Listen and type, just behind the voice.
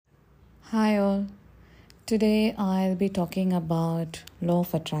Hi all. Today I'll be talking about law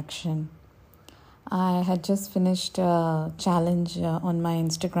of attraction. I had just finished a challenge on my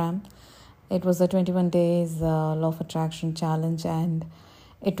Instagram. It was a 21 days law of attraction challenge and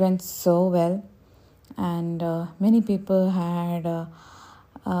it went so well and many people had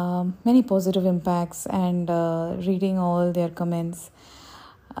many positive impacts and reading all their comments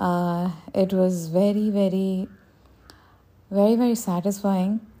it was very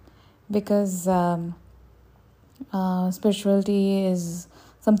satisfying because spirituality is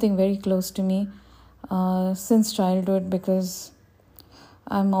something very close to me since childhood because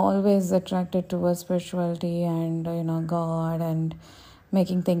I'm always attracted towards spirituality and God and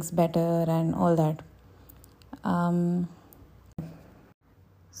making things better and all that.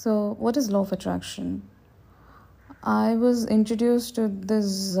 So, what is law of attraction? I was introduced to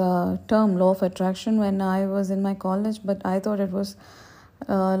this term law of attraction when I was in my college, but I thought it was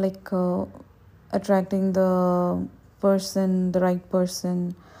attracting the person, the right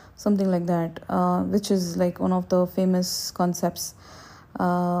person, something like that, which is like one of the famous concepts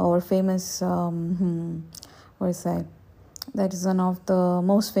or famous, what is that? That is one of the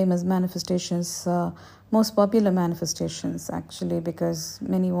most famous manifestations, most popular manifestations actually, because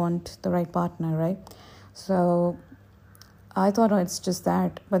many want the right partner, right? So I thought, oh, it's just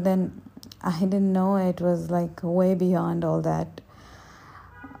that, but then I didn't know it was like way beyond all that.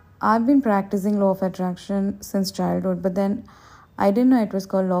 I've been practicing law of attraction since childhood, but then I didn't know it was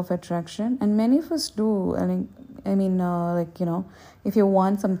called law of attraction, and many of us do. If you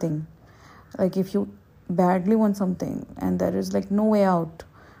want something, like if you badly want something, and there is like no way out,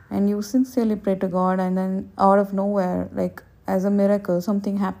 and you sincerely pray to God, and then out of nowhere, like as a miracle,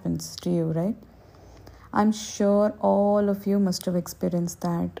 something happens to you, right? I'm sure all of you must have experienced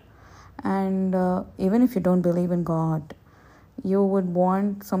that, and even if you don't believe in God, you would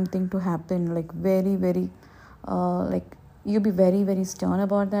want something to happen like very like you'll be very stern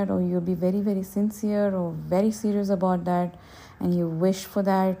about that, or you'll be very sincere or very serious about that, and you wish for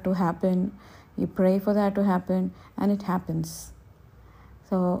that to happen, you pray for that to happen, and it happens.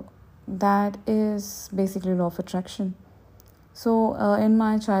 So that is basically law of attraction. So in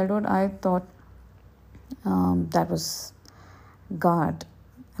my childhood I thought that was God.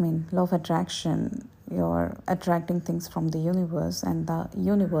 I mean, law of attraction, you're attracting things from the universe, and the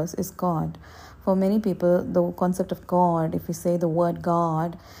universe is God. For many people, the concept of God, if we say the word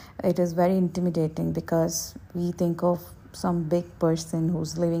God, it is very intimidating because we think of some big person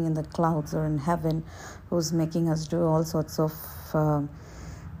who's living in the clouds or in heaven, who's making us do all sorts of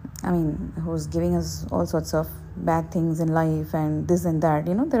who's giving us all sorts of bad things in life and this and that.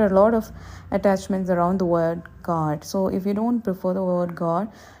 There are a lot of attachments around the word God. So if you don't prefer the word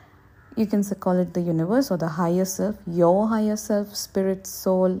God, you can call it the universe or the higher self, your higher self, spirit,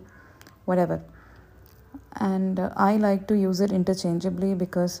 soul, whatever. And I like to use it interchangeably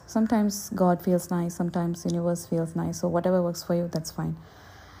because sometimes God feels nice, sometimes universe feels nice. So whatever works for you, that's fine.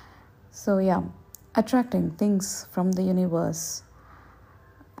 So yeah, attracting things from the universe,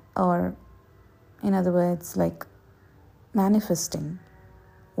 or in other words, like manifesting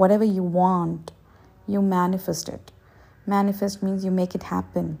whatever you want, you manifest it. Manifest means you make it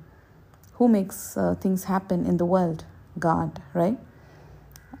happen. Who makes things happen in the world? God, right?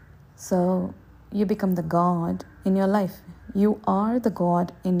 So you become the God in your life. You are the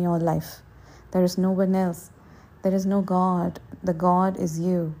God in your life. There is no one else. There is no God. The God is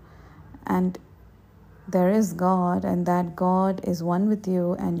you. And there is God, and that God is one with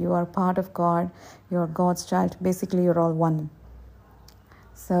you, and you are part of God. You're God's child. Basically, you're all one.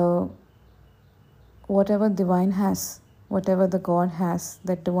 So whatever divine has, whatever the God has,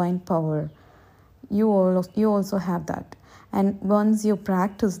 that divine power, you also have that. And once you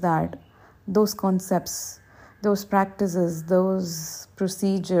practice that, those concepts, those practices, those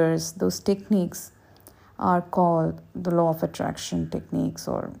procedures, those techniques are called the law of attraction techniques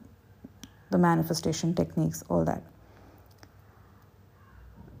or the manifestation techniques, all that.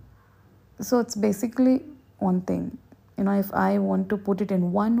 So it's basically one thing. If I want to put it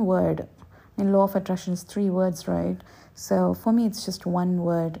in one word, in law of attraction is 3 words, right? So for me, it's just one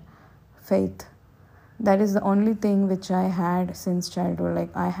word: faith. That is the only thing which I had since childhood.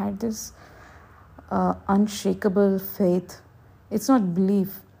 Like I had this unshakable faith. It's not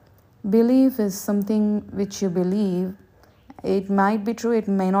belief. Belief is something which you believe. It might be true, it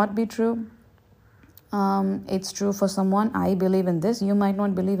may not be true. It's true for someone. I believe in this, you might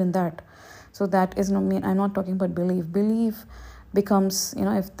not believe in that. So that is not mean. I'm not talking about belief. Belief becomes,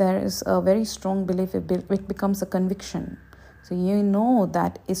 if there is a very strong belief, it becomes a conviction. So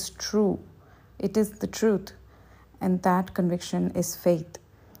that is true. It is the truth. And that conviction is faith.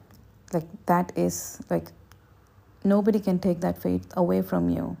 Like, that is like, nobody can take that faith away from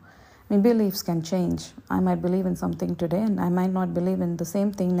you. I mean, beliefs can change. I might believe in something today and I might not believe in the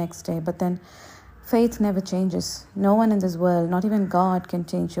same thing next day, but then faith never changes. No one in this world, not even God, can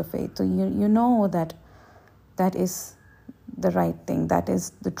change your faith. So you know that that is the right thing, that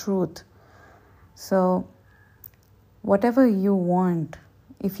is the truth. So whatever you want,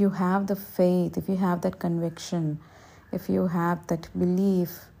 if you have the faith, if you have that conviction, if you have that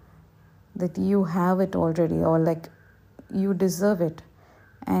belief that you have it already, or like you deserve it,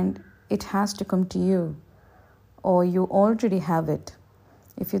 and it has to come to you, or you already have it.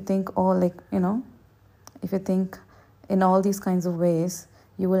 If you think if you think in all these kinds of ways,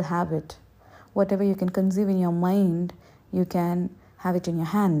 you will have it. Whatever you can conceive in your mind, you can have it in your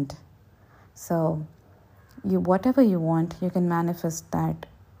hand. So whatever you want, you can manifest that.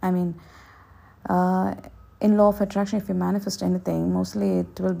 I mean, in law of attraction, if you manifest anything, mostly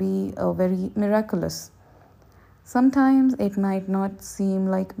it will be very miraculous. Sometimes it might not seem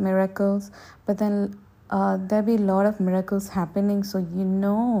like miracles, but then there'll be a lot of miracles happening, so you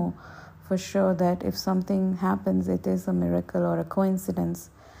know for sure that if something happens, it is a miracle or a coincidence.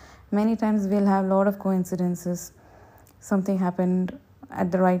 Many times we'll have a lot of coincidences. Something happened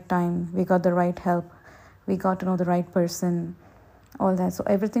at the right time, we got the right help, we got to know the right person, all that. So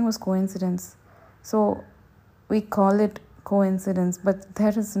everything was coincidence. So we call it coincidence, but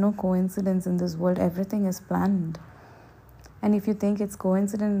there is no coincidence in this world. Everything is planned. And if you think it's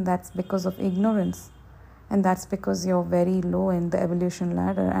coincidence, that's because of ignorance, and that's because you're very low in the evolution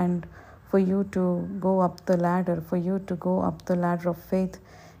ladder. And for you to go up the ladder, for you to go up the ladder of faith,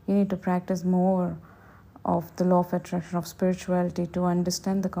 you need to practice more of the law of attraction, of spirituality, to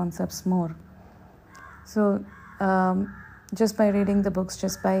understand the concepts more. So just by reading the books,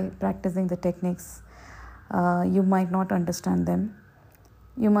 just by practicing the techniques, you might not understand them.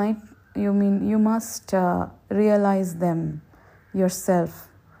 You must realize them yourself.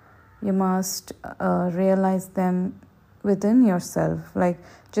 You must realize them within yourself. Like,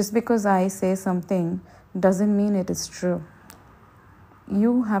 just because I say something doesn't mean it is true.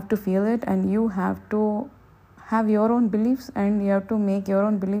 You have to feel it, and you have to have your own beliefs, and you have to make your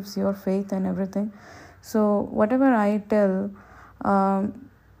own beliefs your faith and everything. So whatever I tell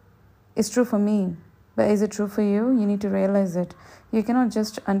is true for me, but is it true for you? You need to realize it. You cannot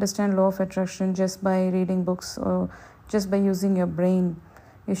just understand law of attraction just by reading books or just by using your brain.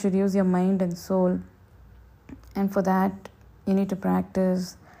 You should use your mind and soul, and for that you need to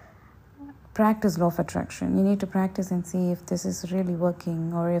practice law of attraction. You need to practice and see if this is really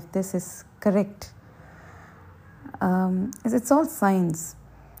working or if this is correct. It's all science.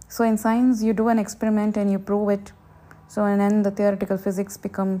 So in science, you do an experiment and you prove it. So, and then the theoretical physics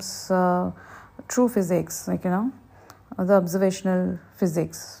becomes true physics, the observational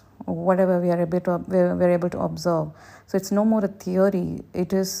physics, or whatever we're able to observe. So it's no more a theory,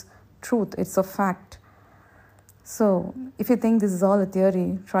 it is truth, it's a fact. So if you think this is all a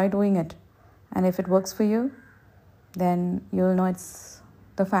theory, try doing it. And if it works for you, then you'll know it's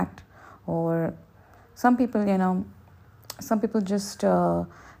the fact. Or some people, just they're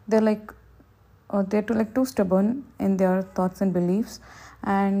too stubborn in their thoughts and beliefs,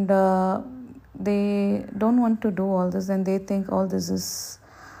 and they don't want to do all this, and they think all this is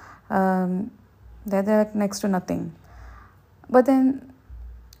they're next to nothing. But then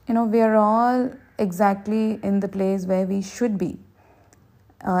we are all exactly in the place where we should be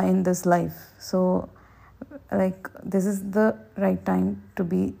in this life. So this is the right time to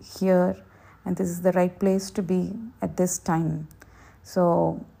be here, and this is the right place to be at this time.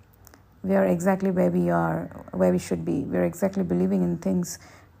 So we are exactly where we should be. We are exactly believing in things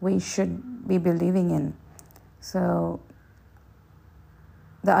we should be believing in. So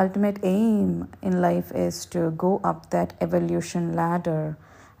the ultimate aim in life is to go up that evolution ladder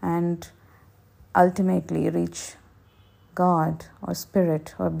and ultimately reach God or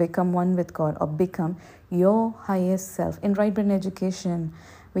spirit, or become one with God, or become your highest self. In right brain education,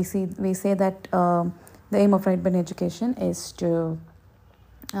 we say that the aim of right brain education is to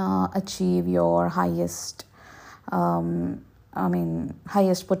achieve your highest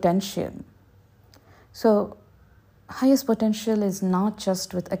potential. So highest potential is not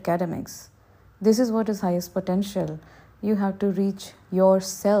just with academics. This is what is highest potential. You have to reach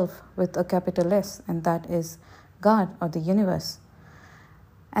yourself with a capital S, and that is God or the universe.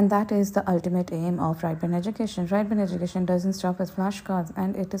 And that is the ultimate aim of right brain education. Right brain education doesn't stop with flashcards,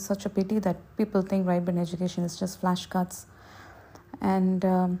 and it is such a pity that people think right brain education is just flashcards. And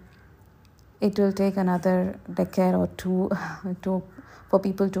it will take another decade or two for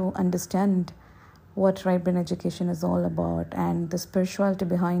people to understand what right brain education is all about and the spirituality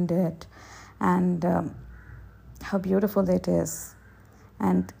behind it, and how beautiful it is.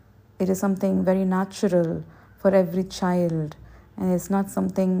 And it is something very natural for every child, and it's not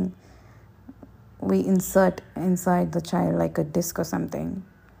something we insert inside the child like a disc or something.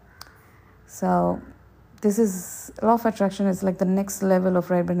 So this is law of attraction is like the next level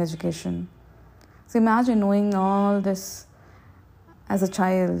of right brain education. So imagine knowing all this as a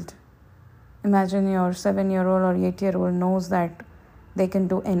child. Imagine your 7-year-old or 8-year-old knows that they can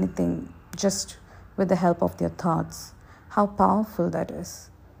do anything just with the help of their thoughts. How powerful that is.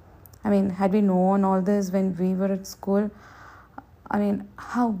 I mean, had we known all this when we were at school, I mean,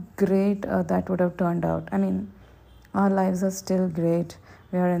 how great that would have turned out. I mean, our lives are still great.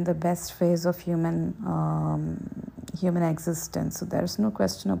 We are in the best phase of human existence. So there's no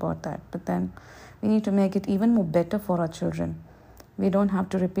question about that. But then we need to make it even more better for our children. We don't have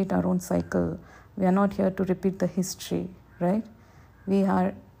to repeat our own cycle. We are not here to repeat the history, right? We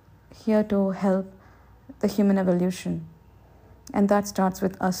are here to help the human evolution. And that starts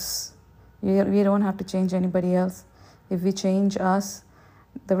with us. We don't have to change anybody else. If we change us,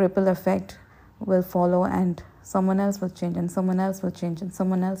 the ripple effect will follow, and someone else will change, and someone else will change, and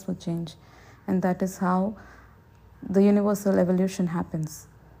someone else will change. And that is how the universal evolution happens.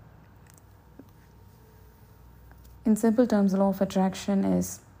 In simple terms, law of attraction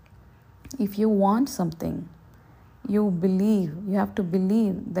is, if you want something, you have to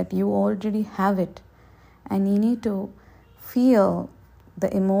believe that you already have it, and you need to feel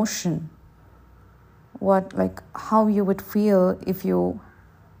the emotion, how you would feel if you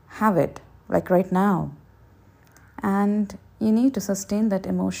have it, like right now. And you need to sustain that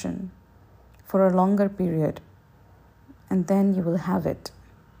emotion for a longer period, and then you will have it.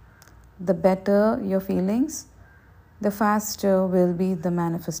 The better your feelings, the faster will be the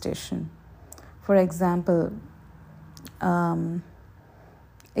manifestation. For example,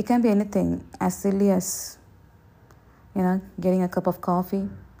 it can be anything as silly as, getting a cup of coffee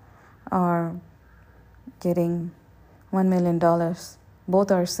or getting $1 million.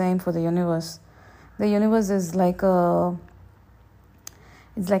 Both are same for the universe. The universe is like a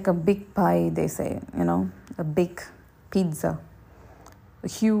big pie, they say, a big pizza.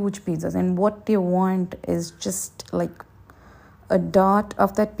 Huge pizzas, and what you want is just like a dot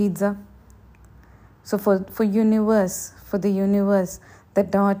of that pizza. So for the universe, the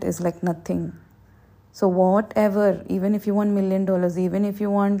dot is like nothing. So whatever, even if you want $1 million, even if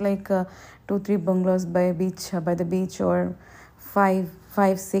you want like 2-3 bungalows by the beach, or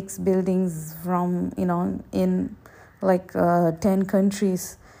 5-6 buildings from in like 10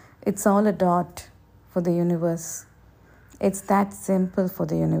 countries, it's all a dot for the universe. It's that simple for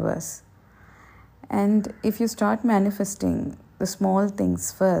the universe. And if you start manifesting the small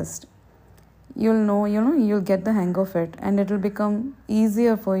things first, you'll get the hang of it, and it'll become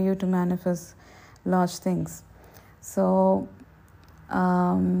easier for you to manifest large things. So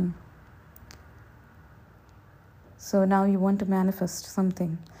now you want to manifest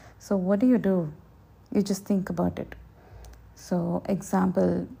something. So what do? You just think about it. So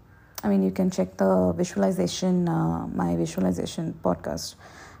example, you can check the visualization, my visualization podcast,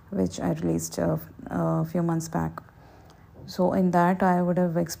 which I released a few months back. So in that, I would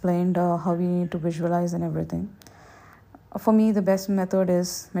have explained how you need to visualize and everything. For me, the best method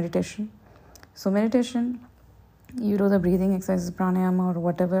is meditation. So meditation, you do the breathing exercises, pranayama, or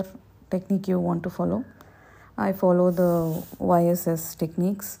whatever technique you want to follow. I follow the YSS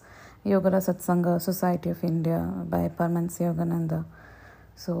techniques, Yogara Satsanga Society of India by Paramahansa Yogananda.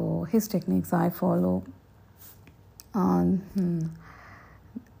 So his techniques I follow.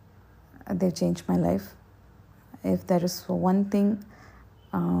 They've changed my life. If there is one thing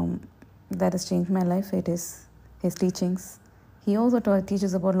that has changed my life, it is his teachings. He also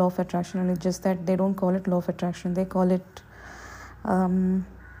teaches about law of attraction, and it's just that they don't call it law of attraction. They call it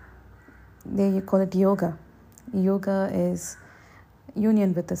yoga. Yoga is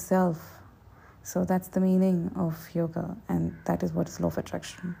union with the self. So that's the meaning of yoga, and that is what is law of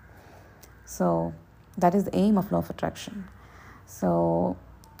attraction. So that is the aim of law of attraction. So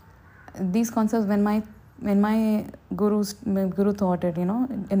these concepts, when my guru taught it,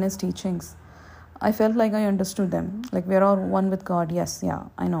 in his teachings, I felt like I understood them. Like, we're all one with God. Yes, yeah,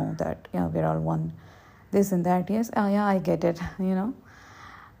 I know that. Yeah, we're all one. This and that. Yes, yeah, I get it.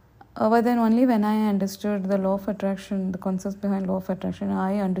 But then only when I understood the law of attraction, the concepts behind law of attraction,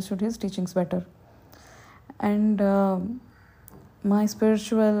 I understood his teachings better. And my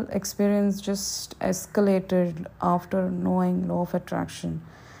spiritual experience just escalated after knowing law of attraction.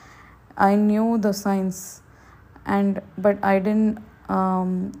 I knew the science, but I didn't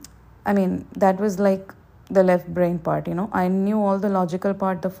I mean, that was like the left brain part, I knew all the logical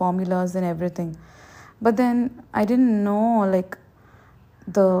part, the formulas and everything. But then I didn't know like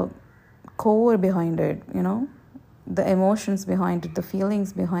the core behind it, the emotions behind it, the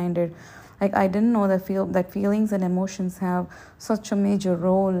feelings behind it. Like I didn't know that feelings and emotions have such a major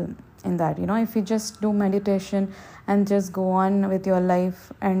role in that. If you just do meditation and just go on with your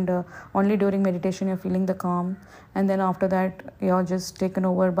life, and only during meditation you're feeling the calm, and then after that you're just taken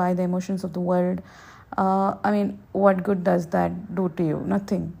over by the emotions of the world. I mean, what good does that do to you?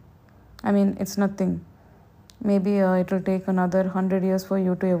 Nothing. I mean, it's nothing. Maybe it will take another 100 years for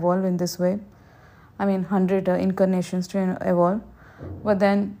you to evolve in this way. I mean, 100 incarnations to evolve. But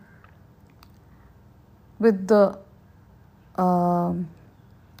then with the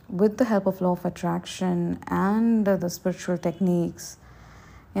help of law of attraction and the spiritual techniques,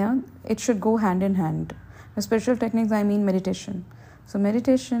 it should go hand in hand. The spiritual techniques, I mean meditation. So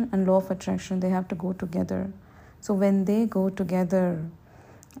meditation and law of attraction, they have to go together. So when they go together,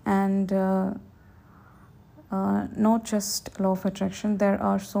 and not just law of attraction, there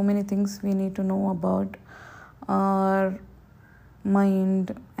are so many things we need to know about our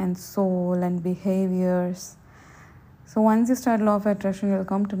mind and soul and behaviors. So once you start law of attraction, you'll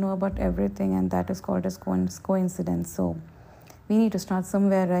come to know about everything, and that is called as coincidence. So we need to start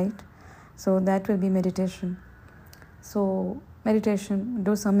somewhere, right? So that will be meditation. So meditation,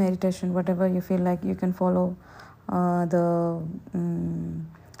 do some meditation, whatever you feel like. You can follow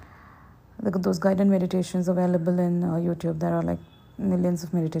those guided meditations available in YouTube. There are like millions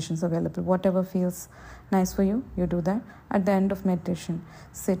of meditations available. Whatever feels nice for you, you do that. At the end of meditation,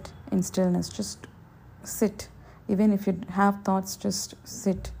 sit in stillness. Just sit. Even if you have thoughts, just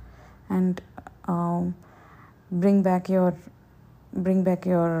sit and bring back your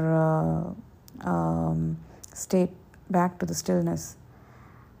state back to the stillness.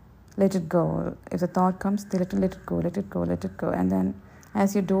 Let it go. If the thought comes, let it go, and then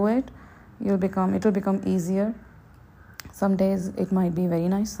as you do it, it will become easier. Some days it might be very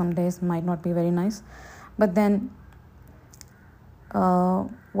nice, some days might not be very nice, but then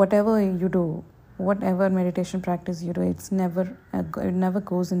whatever you do, whatever meditation practice you do, it never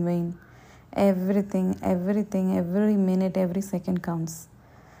goes in vain. Everything, every minute, every second counts.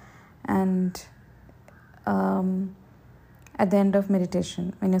 And at the end of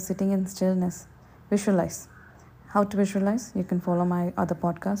meditation, when you're sitting in stillness, visualize. How to visualize? You can follow my other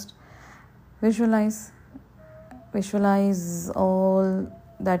podcast. Visualize all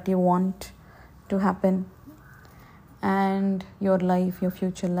that you want to happen, and your life, your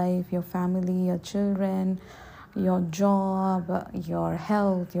future life, your family, your children, your job, your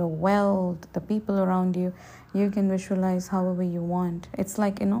health, your wealth, the people around you. You can visualize however you want. It's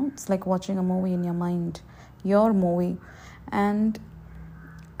like, it's like watching a movie in your mind, your movie. And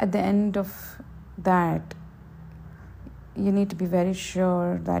at the end of that, you need to be very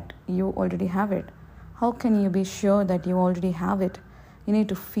sure that you already have it. How can you be sure that you already have it? You need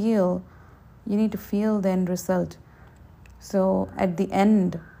to feel the end result. So at the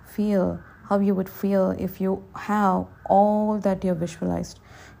end, feel how you would feel if you have all that you visualized.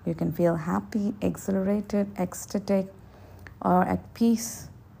 You can feel happy, exhilarated, ecstatic, or at peace,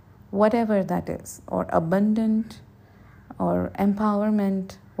 whatever that is, or abundant, or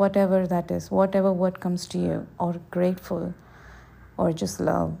empowerment, whatever that is, whatever word comes to you, or grateful, or just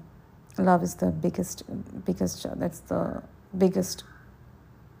love. Love is the biggest, that's the biggest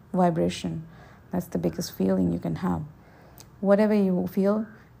vibration. That's the biggest feeling you can have. Whatever you feel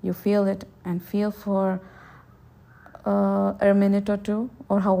it, and feel for a minute or two,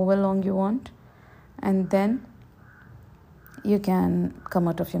 or however long you want, and then you can come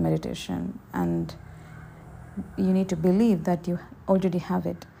out of your meditation, and you need to believe that you already have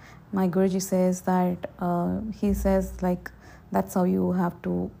it. My Guruji says that he says like that's how you have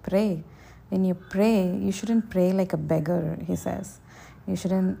to pray. When you pray, you shouldn't pray like a beggar, he says. You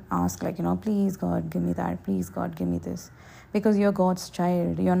shouldn't ask like, please God, give me that. Please God, give me this. Because you're God's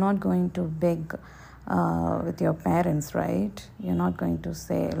child. You're not going to beg with your parents, right? You're not going to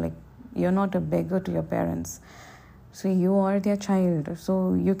say like, you're not a beggar to your parents. So you are their child.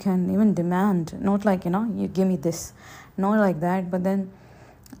 So you can even demand, not like, you give me this. Not like that, but then,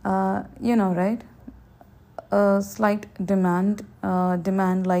 right? A slight demand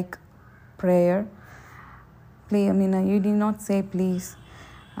like prayer. You did not say please.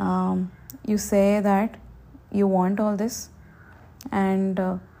 You say that you want all this, and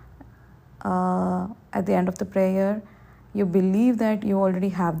at the end of the prayer, you believe that you already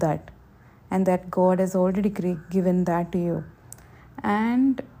have that, and that God has already given that to you,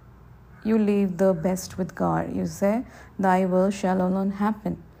 and you leave the best with God. You say, thy will shall alone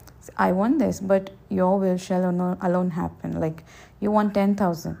happen. I want this, but your will shall alone happen. Like, you want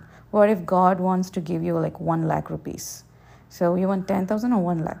 10,000. What if God wants to give you like 1 lakh rupees? So you want 10,000 or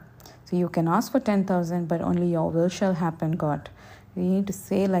 1 lakh? So you can ask for 10,000, but only your will shall happen, God. You need to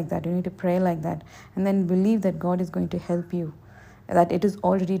say like that. You need to pray like that. And then believe that God is going to help you. That it is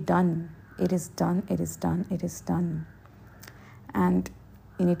already done. It is done. It is done. It is done. And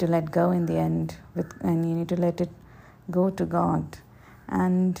you need to let go in the end. And you need to let it go to God.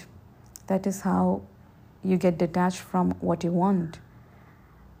 And that is how you get detached from what you want.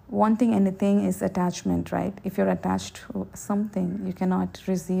 Wanting anything is attachment, right? If you're attached to something, you cannot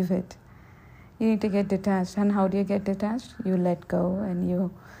receive it. You need to get detached. And how do you get detached? You let go and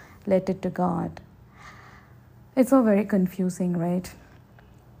you let it to God. It's all very confusing, right?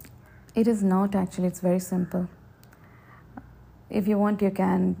 It is not actually. It's very simple. If you want, you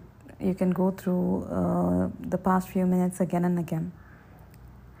can go through the past few minutes again and again.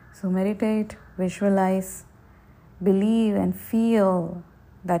 So meditate, visualize, believe and feel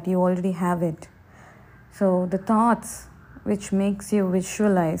that you already have it. So the thoughts which makes you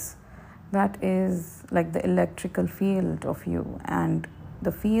visualize, that is like the electrical field of you, and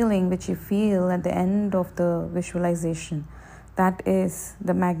the feeling which you feel at the end of the visualization, that is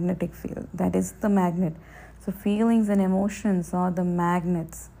the magnetic field. That is the magnet. So feelings and emotions are the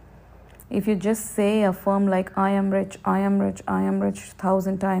magnets. If you just say, affirm like I am rich, I am rich, I am rich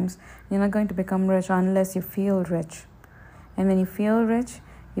 1,000 times, you're not going to become rich unless you feel rich. And when you feel rich,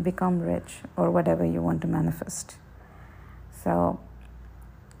 you become rich, or whatever you want to manifest. So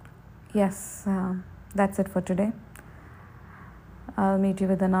yes, that's it for today. I'll meet you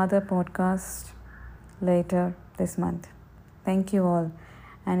with another podcast later this month. Thank you all.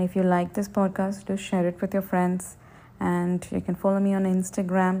 And if you like this podcast, do share it with your friends. And you can follow me on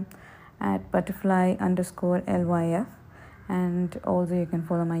Instagram at butterfly_lyf. And also you can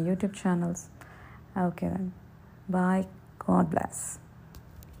follow my YouTube channels. Okay then. Bye. God bless.